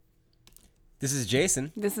This is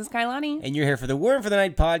Jason. This is Kailani. And you're here for the Word for the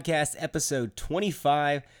Night podcast, episode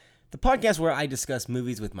 25. The podcast where I discuss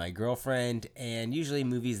movies with my girlfriend, and usually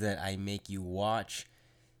movies that I make you watch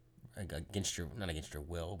against your, not against your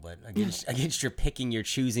will, but against your picking, your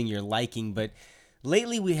choosing, your liking. But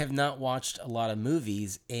lately we have not watched a lot of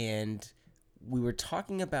movies, and we were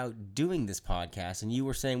talking about doing this podcast, and you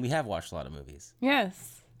were saying we have watched a lot of movies.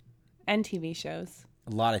 Yes. And TV shows. A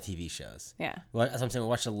lot of TV shows. Yeah. Well, as I'm saying, we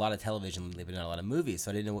watched a lot of television lately, but not a lot of movies, so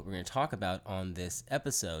I didn't know what we were going to talk about on this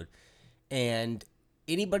episode. And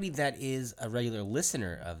anybody that is a regular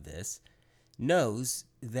listener of this knows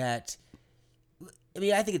that, I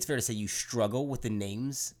mean, I think it's fair to say you struggle with the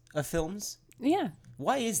names of films. Yeah.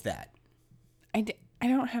 Why is that? I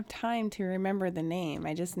don't have time to remember the name.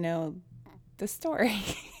 I just know the story.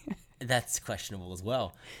 That's questionable as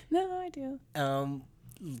well. No, I do.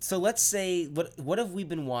 So let's say, what have we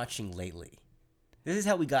been watching lately? This is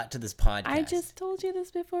how we got to this podcast. I just told you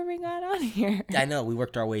this before we got on here. I know, we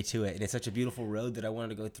worked our way to it, and it's such a beautiful road that I wanted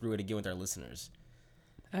to go through it again with our listeners.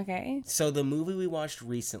 Okay. So the movie we watched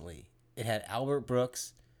recently, it had Albert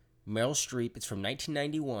Brooks, Meryl Streep. It's from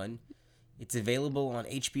 1991. It's available on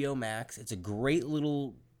HBO Max. It's a great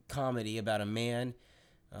little comedy about a man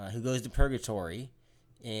who goes to purgatory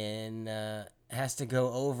and has to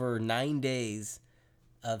go over 9 days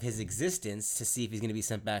of his existence to see if he's going to be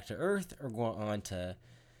sent back to Earth or go on to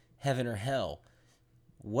heaven or hell.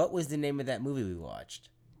 What was the name of that movie we watched?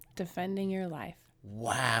 Defending Your Life.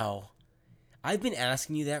 Wow. I've been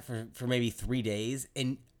asking you that for maybe 3 days,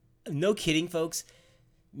 and no kidding, folks,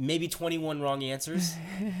 maybe 21 wrong answers.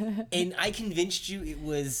 And I convinced you it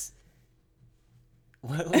was...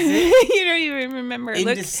 What was it? You don't even remember.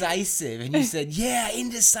 Indecisive. And you said, yeah,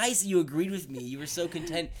 indecisive. You agreed with me. You were so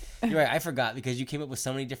content. You're right. I forgot because you came up with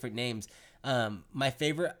so many different names. My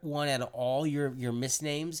favorite one out of all your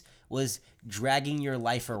misnames was Dragging Your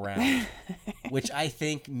Life Around, which I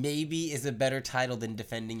think maybe is a better title than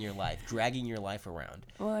Defending Your Life. Dragging Your Life Around.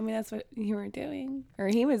 Well, I mean, that's what you were doing. Or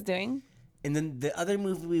he was doing. And then the other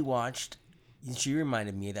movie we watched... She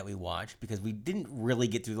reminded me that we watched because we didn't really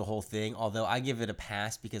get through the whole thing, although I give it a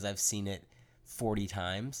pass because I've seen it 40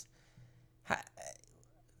 times. How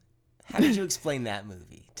did you explain that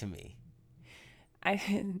movie to me? I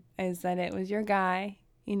said it was your guy,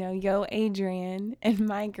 Yo Adrian, and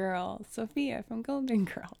my girl, Sophia from Golden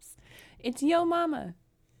Girls. It's Yo Mama,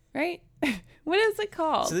 right? What is it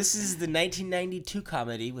called? So this is the 1992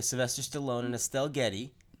 comedy with Sylvester Stallone and Estelle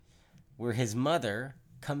Getty, where his mother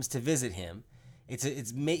comes to visit him.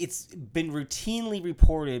 It's been routinely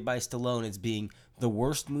reported by Stallone as being the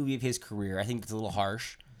worst movie of his career. I think it's a little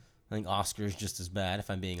harsh. I think Oscar's just as bad, if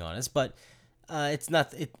I'm being honest. But it's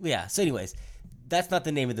not. Yeah. So, anyways, that's not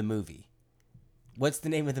the name of the movie. What's the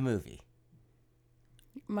name of the movie?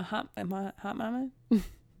 Hot Mama. Hot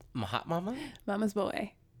Mama. Mama's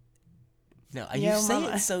Boy. No, you say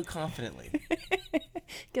it so confidently.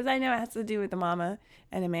 Because I know it has to do with a mama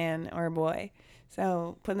and a man or a boy.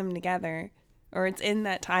 So put them together. Or it's in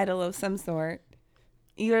that title of some sort.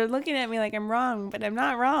 You're looking at me like I'm wrong, but I'm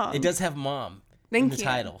not wrong. It does have mom in the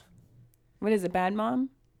title. What is it, Bad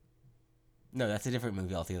Mom? No, that's a different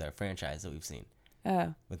movie altogether, a franchise that we've seen.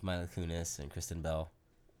 Oh. With Mila Kunis and Kristen Bell.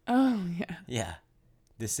 Oh, yeah. Yeah.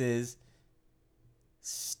 This is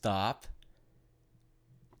Stop.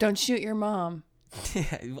 Don't Shoot Your Mom.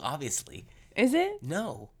 Obviously. Is it?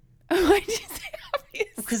 No. Why did you say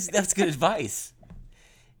obviously? Because that's good advice.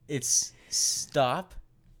 It's Stop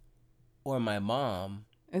or my mom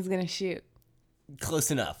is going to shoot. Close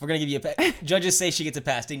enough. We're going to give you a pass. Judges say she gets a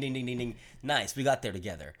pass. Ding, ding, ding, ding, ding. Nice. We got there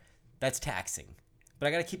together. That's taxing. But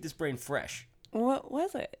I got to keep this brain fresh. What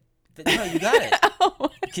was it? No, you got it.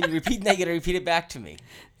 Oh. Can you repeat that? You got to repeat it back to me.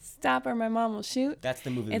 Stop or my mom will shoot. That's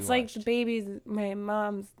the movie It's we like watched. the babies, my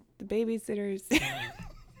mom's, the babysitters.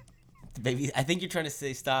 The baby. I think you're trying to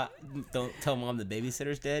say stop. Don't tell mom the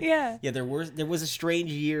babysitter's dead. Yeah. Yeah. There was a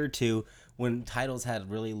strange year or two when titles had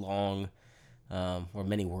really long, or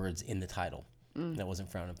many words in the title. That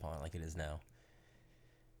wasn't frowned upon like it is now.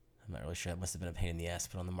 I'm not really sure. That must have been a pain in the ass to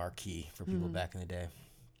put on the marquee for people back in the day.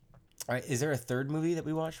 All right. Is there a third movie that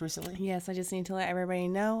we watched recently? Yes. I just need to let everybody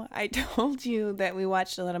know. I told you that we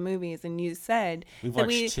watched a lot of movies, and you said We've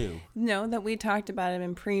watched two. No, that we talked about them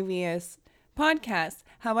in previous podcasts.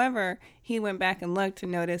 However, he went back and looked to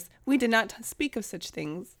notice we did not speak of such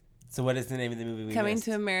things. So what is the name of the movie we Coming missed?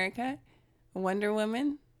 to America, Wonder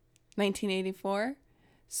Woman, 1984,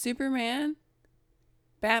 Superman,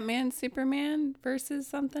 Batman, Superman versus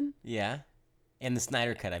something. Yeah. And the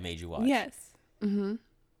Snyder Cut I made you watch. Yes. Mm-hmm.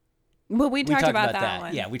 But we talked about that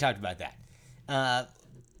one. Yeah, we talked about that.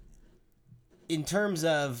 In terms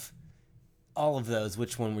of all of those,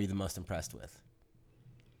 which one were you the most impressed with?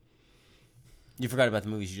 You forgot about the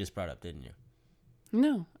movies you just brought up, didn't you?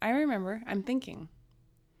 No, I remember. I'm thinking.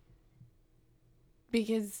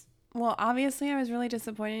 Because, well, obviously I was really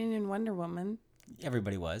disappointed in Wonder Woman.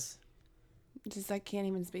 Everybody was. Just I can't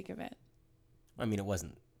even speak of it. I mean, it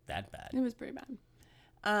wasn't that bad. It was pretty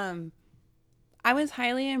bad. I was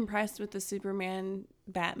highly impressed with the Superman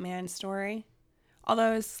Batman story.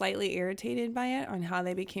 Although I was slightly irritated by it on how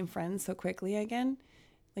they became friends so quickly again.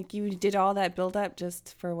 Like you did all that build up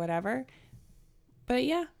just for whatever. But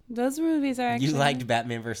yeah, those movies are actually... You liked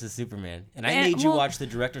Batman versus Superman. And I made you watch the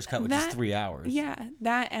director's cut, which is 3 hours. Yeah,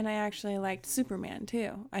 that, and I actually liked Superman,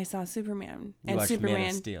 too. I saw Superman. You watched Superman Man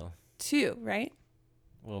of Steel. 2, right?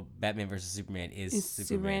 Well, Batman versus Superman is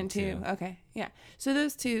Superman 2. Okay, yeah. So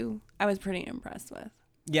those two, I was pretty impressed with.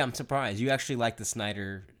 Yeah, I'm surprised. You actually liked the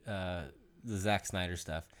Zack Snyder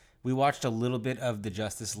stuff. We watched a little bit of the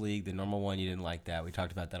Justice League, the normal one. You didn't like that. We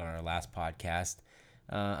talked about that on our last podcast.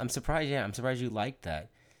 I'm surprised. Yeah, I'm surprised you liked that.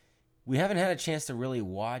 We haven't had a chance to really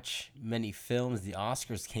watch many films. The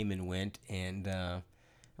Oscars came and went, and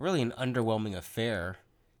really an underwhelming affair,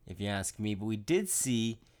 if you ask me. But we did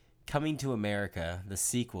see Coming to America, the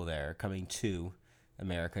sequel there, Coming to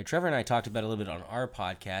America. Trevor and I talked about it a little bit on our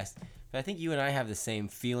podcast, but I think you and I have the same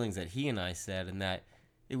feelings that he and I said, and that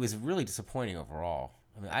it was really disappointing overall.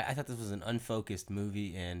 I mean, I thought this was an unfocused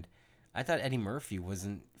movie, and I thought Eddie Murphy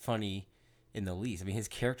wasn't funny in the least. I mean, his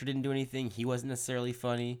character didn't do anything. He wasn't necessarily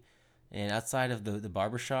funny. And outside of the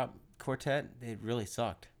barbershop quartet, it really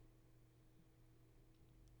sucked.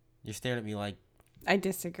 You're staring at me like... I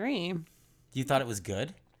disagree. You thought it was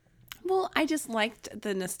good? Well, I just liked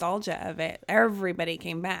the nostalgia of it. Everybody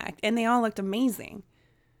came back, and they all looked amazing.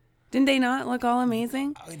 Didn't they not look all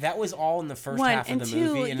amazing? That was all in the first half of the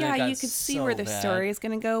movie. And yeah, you could see where the story is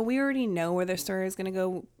going to go. We already know where the story is going to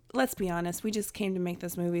go. Let's be honest. We just came to make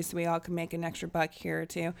this movie so we all can make an extra buck here or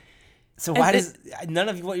two. So why does none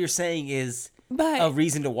of what you're saying is a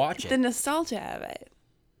reason to watch it? The nostalgia of it.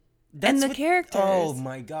 And the characters. Oh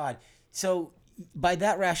my God. So by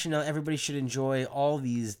that rationale, everybody should enjoy all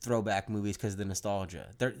these throwback movies because of the nostalgia.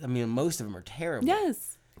 I mean, most of them are terrible.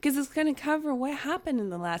 Yes. Because it's going to cover what happened in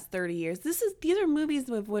the last 30 years. These are movies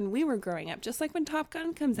of when we were growing up, just like when Top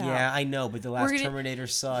Gun comes out. Yeah, I know, but the last Terminator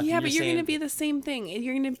sucked. Yeah, but you're going to be the same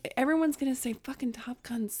thing. Everyone's going to say, fucking Top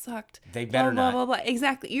Gun sucked. They better blah, not. Blah, blah, blah.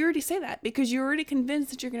 Exactly. You already say that because you're already convinced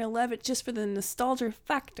that you're going to love it just for the nostalgia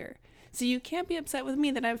factor. So you can't be upset with me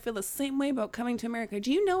that I feel the same way about Coming to America.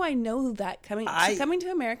 Do you know I know that Coming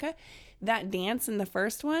to America, that dance in the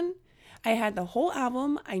first one? I had the whole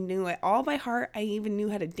album. I knew it all by heart. I even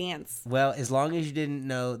knew how to dance. Well, as long as you didn't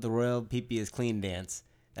know the Royal Pee-Pee is Clean dance,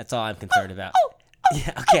 that's all I'm concerned about.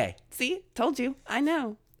 Yeah, okay. See? Told you. I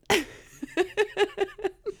know.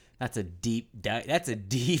 That's a deep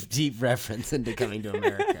reference into Coming to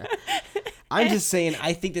America. I'm just saying,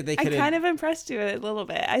 I think that they could have... I kind of impressed you a little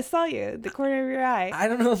bit. I saw you, the corner of your eye. I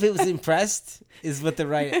don't know if it was impressed is what the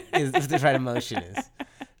right emotion is.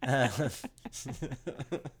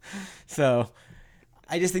 So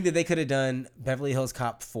I just think that they could have done Beverly Hills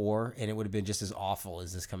Cop 4 and it would have been just as awful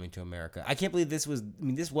as this Coming to America. I can't believe this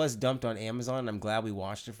was dumped on Amazon. I'm glad we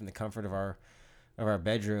watched it from the comfort of our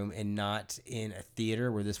bedroom and not in a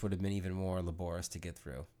theater where this would have been even more laborious to get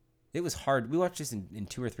through. It was hard. We watched this in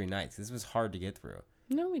 2 or 3 nights. This was hard to get through.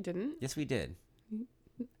 No, we didn't. Yes, we did.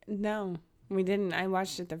 No, we didn't. I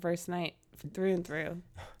watched it the first night through and through.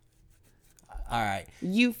 All right.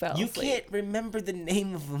 You fell asleep. You can't remember the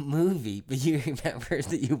name of a movie, but you remember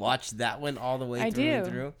that you watched that one all the way through and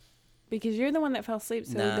through? Because you're the one that fell asleep,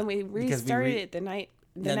 so then we restarted it the next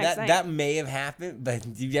night. That may have happened, but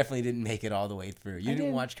you definitely didn't make it all the way through. You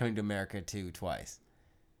didn't watch Coming to America 2 twice.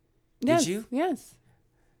 Yes, did you? Yes.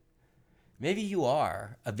 Maybe you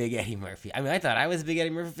are a big Eddie Murphy. I mean, I thought I was a big Eddie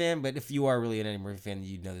Murphy fan, but if you are really an Eddie Murphy fan,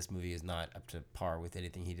 you know this movie is not up to par with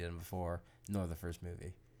anything he did before, nor the first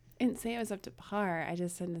movie. I didn't say it was up to par. I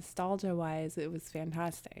just said nostalgia-wise, it was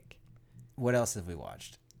fantastic. What else have we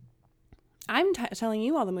watched? I'm telling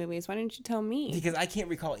you all the movies. Why don't you tell me? Because I can't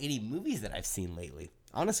recall any movies that I've seen lately.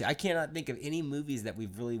 Honestly, I cannot think of any movies that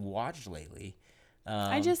we've really watched lately.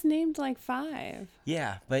 I just named like 5.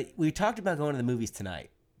 Yeah, but we talked about going to the movies tonight.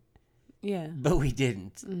 Yeah. But we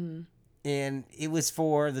didn't. Mm-hmm. And it was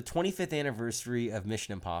for the 25th anniversary of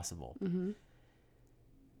Mission Impossible. Mm-hmm.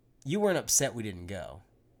 You weren't upset we didn't go.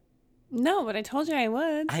 No, but I told you I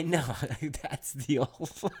would. I know. That's the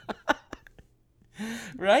old...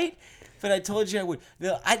 Right? But I told you I would.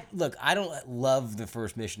 Look, I don't love the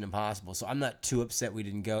first Mission Impossible, so I'm not too upset we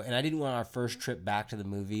didn't go. And I didn't want our first trip back to the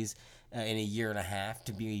movies in a year and a half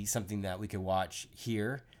to be something that we could watch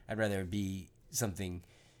here I'd rather it be something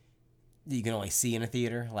that you can only see in a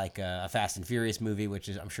theater, like a Fast and Furious movie, which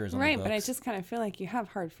is I'm sure is on the Right, books. but I just kind of feel like you have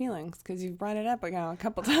hard feelings because you've brought it up a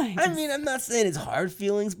couple times. I mean, I'm not saying it's hard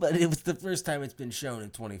feelings, but it was the first time it's been shown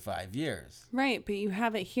in 25 years. Right, but you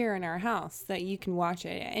have it here in our house that you can watch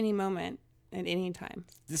it at any moment, at any time.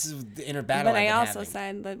 This is the inner battle. But I also having.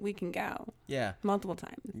 said that we can go. Yeah. Multiple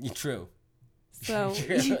times. True. So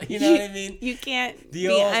you know what I mean? You can't the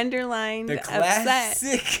be underlined the upset.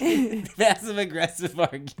 classic passive aggressive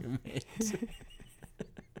argument.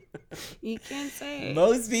 You can't say.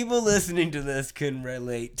 Most people listening to this can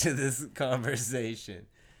relate to this conversation.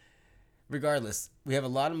 Regardless, we have a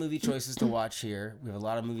lot of movie choices to watch here. We have a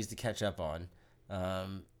lot of movies to catch up on.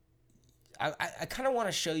 I kind of want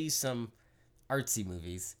to show you some artsy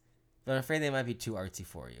movies, but I'm afraid they might be too artsy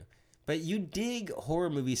for you. But you dig horror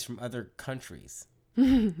movies from other countries.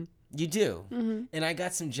 You do. Mm-hmm. And I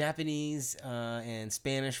got some Japanese and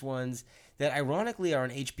Spanish ones that ironically are on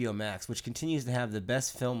HBO Max, which continues to have the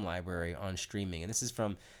best film library on streaming. And this is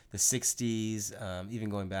from the 60s, even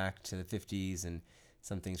going back to the 50s and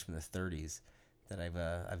some things from the 30s that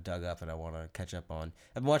I've dug up and I want to catch up on.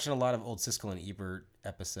 I've been watching a lot of old Siskel and Ebert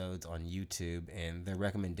episodes on YouTube and their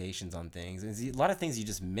recommendations on things. And a lot of things you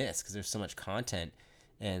just miss because there's so much content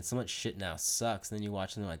and so much shit now sucks. And then you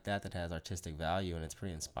watch something like that has artistic value and it's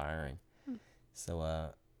pretty inspiring. So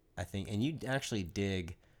I think, and you actually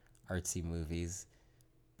dig artsy movies,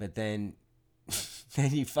 but then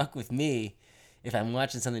you fuck with me if I'm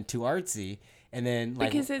watching something too artsy. And then,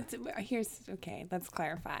 like, because okay, let's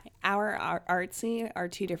clarify. Our artsy are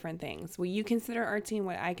two different things. What you consider artsy and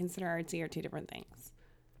what I consider artsy are two different things.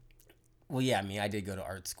 Well, yeah, I mean, I did go to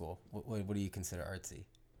art school. What do you consider artsy?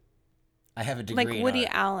 I have a degree like in Woody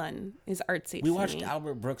art. Allen is artsy. We watched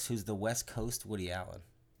Albert Brooks, who's the West Coast Woody Allen,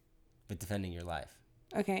 but Defending Your Life.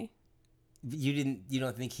 Okay. You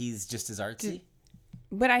don't think he's just as artsy?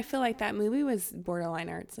 But I feel like that movie was borderline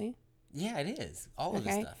artsy. Yeah, it is. All of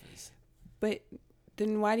his stuff is. But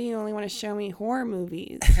then why do you only want to show me horror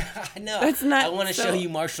movies? No, that's not. I want to show you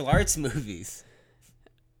martial arts movies.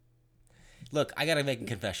 Look, I gotta make a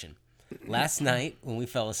confession. Last night when we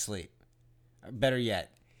fell asleep, or better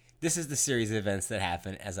yet, this is the series of events that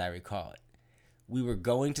happened as I recall it. We were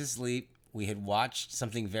going to sleep. We had watched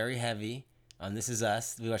something very heavy on This Is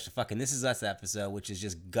Us. We watched a fucking This Is Us episode, which is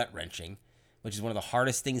just gut-wrenching, which is one of the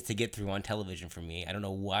hardest things to get through on television for me. I don't know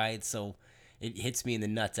why it hits me in the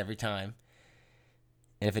nuts every time.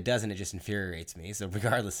 And if it doesn't, it just infuriates me. So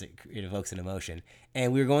regardless, it evokes an emotion.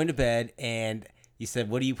 And we were going to bed, and you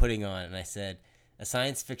said, "What are you putting on?" And I said, "A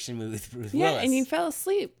science fiction movie with Bruce Willis." Yeah, and you fell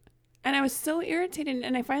asleep. And I was so irritated,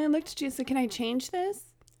 and I finally looked at you and said, "Can I change this?"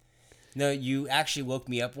 No, you actually woke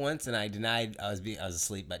me up once, and I denied I was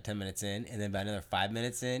asleep about 10 minutes in. And then about another 5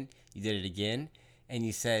 minutes in, you did it again. And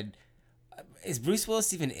you said, "Is Bruce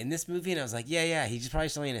Willis even in this movie?" And I was like, yeah. He's probably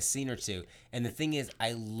just only in a scene or two. And the thing is,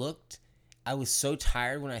 I was so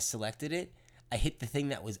tired when I selected it. I hit the thing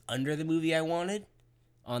that was under the movie I wanted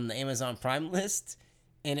on the Amazon Prime list,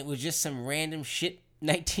 and it was just some random shit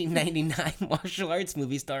 1999 martial arts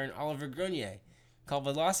movie starring Oliver Grenier called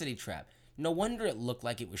Velocity Trap. No wonder it looked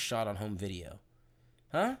like it was shot on home video.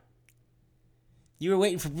 Huh? You were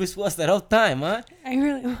waiting for Bruce Willis that whole time, huh? I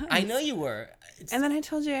really was. I know you were. And then I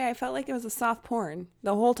told you I felt like it was a soft porn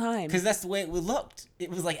the whole time. Because that's the way it looked. It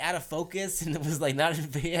was like out of focus, and it was like not.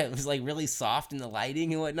 Yeah, it was like really soft in the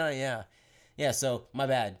lighting and whatnot. Yeah, yeah. So my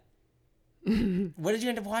bad. What did you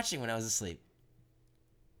end up watching when I was asleep?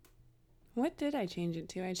 What did I change it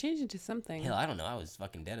to? I changed it to something. Hell, I don't know. I was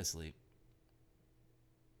fucking dead asleep.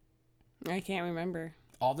 I can't remember.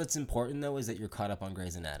 All that's important though is that you're caught up on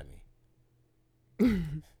Grey's Anatomy.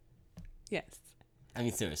 Yes. I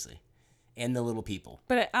mean, seriously. And The Little People.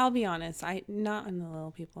 But I'll be honest, not in The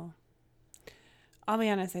Little People. I'll be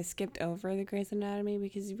honest, I skipped over the Grey's Anatomy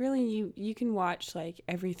because really you can watch like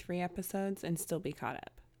every 3 episodes and still be caught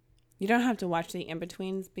up. You don't have to watch the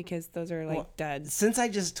in-betweens because those are like duds. Since I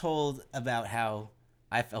just told about how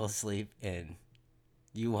I fell asleep and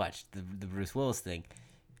you watched the Bruce Willis thing,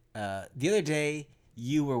 the other day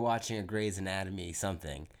you were watching a Grey's Anatomy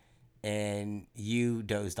something and you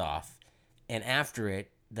dozed off. And after it,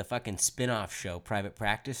 the fucking spin-off show, Private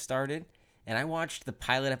Practice, started. And I watched the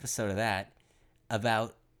pilot episode of that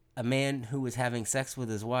about a man who was having sex with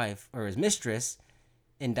his wife or his mistress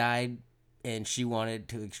and died, and she wanted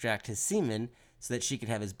to extract his semen so that she could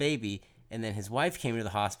have his baby. And then his wife came to the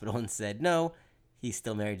hospital and said, "No, he's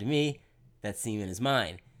still married to me. That semen is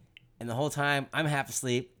mine." And the whole time, I'm half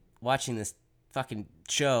asleep watching this fucking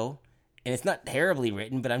show. And it's not terribly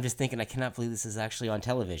written, but I'm just thinking, I cannot believe this is actually on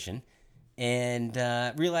television. and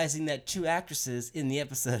realizing that 2 actresses in the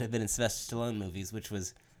episode had been in Sylvester Stallone movies, which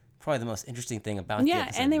was probably the most interesting thing about the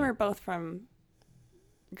episode. Yeah, and they were both from,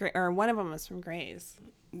 or one of them was from Grey's.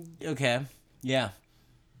 Okay, yeah.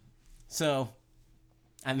 So,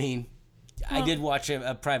 I mean, I did watch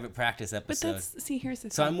a Private Practice episode. But here's the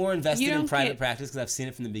thing. So I'm more invested in Private Practice because I've seen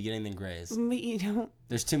it from the beginning than Grey's. But you don't.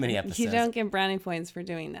 There's too many episodes. You don't get brownie points for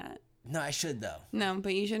doing that. No, I should, though. No,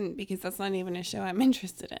 but you shouldn't, because that's not even a show I'm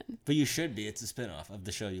interested in. But you should be. It's a spinoff of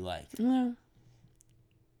the show you like. No.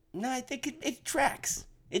 No, I think it tracks.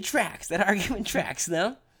 It tracks. That argument tracks,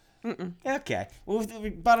 no? Mm-mm. Okay. Well, the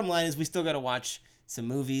bottom line is we still got to watch some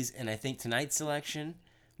movies, and I think tonight's selection...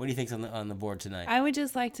 What do you think's on the board tonight? I would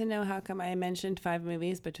just like to know how come I mentioned 5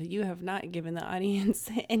 movies, but you have not given the audience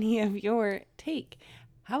any of your take.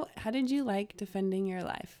 How did you like Defending Your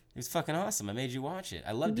Life? It was fucking awesome. I made you watch it.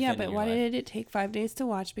 I loved Defending Your Life. Yeah, but why did it take 5 days to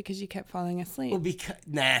watch? Because you kept falling asleep. Well, because...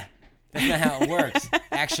 Nah. That's not how it works.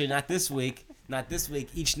 Actually, not this week. Not this week.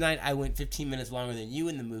 Each night I went 15 minutes longer than you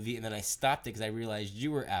in the movie, and then I stopped it because I realized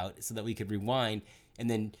you were out so that we could rewind. And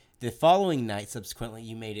then the following night, subsequently,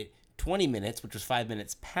 you made it 20 minutes, which was 5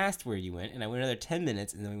 minutes past where you went, and I went another 10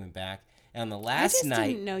 minutes, and then we went back. And on the last night... I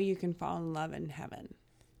didn't know you can fall in love in heaven.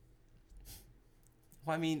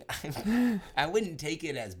 Well, I mean, I wouldn't take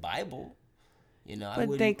it as Bible. You know,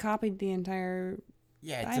 but they copied the entire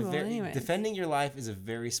Bible anyway. Defending Your Life is a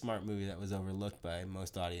very smart movie that was overlooked by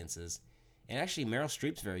most audiences. And actually, Meryl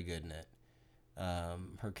Streep's very good in it.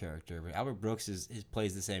 Her character. But Albert Brooks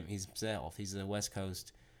plays the same. He's himself. He's a West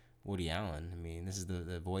Coast... Woody Allen. I mean, this is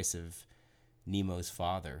the voice of Nemo's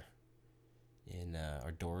father in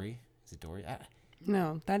or Dory. Is it Dory?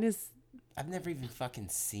 No, that is. I've never even fucking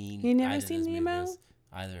seen. You never seen Nemo?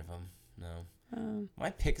 Either of them. No.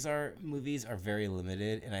 My Pixar movies are very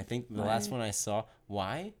limited, and I think the last one I saw.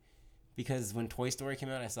 Why? Because when Toy Story came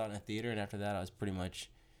out, I saw it in a theater, and after that, I was pretty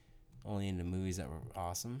much only into movies that were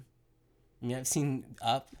awesome. I mean, I've seen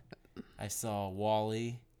Up. I saw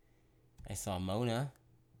WALL-E. I saw Moana.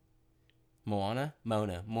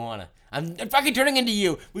 I'm fucking turning into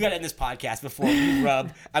you. We gotta end this podcast before we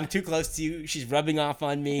rub. I'm too close to you. She's rubbing off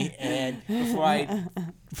on me, and before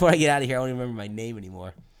I get out of here, I don't even remember my name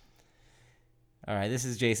anymore. All right, this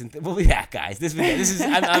is Jason. We'll be back, guys. This is.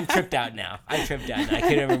 I'm tripped out now. I can't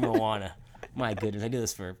remember Moana. My goodness, I do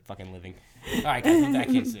this for a fucking living. All right, guys, we'll be back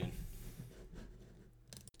here soon.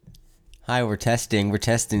 Hi, we're testing. We're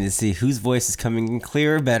testing to see whose voice is coming in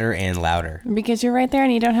clearer, better, and louder. Because you're right there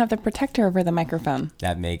and you don't have the protector over the microphone.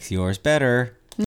 That makes yours better.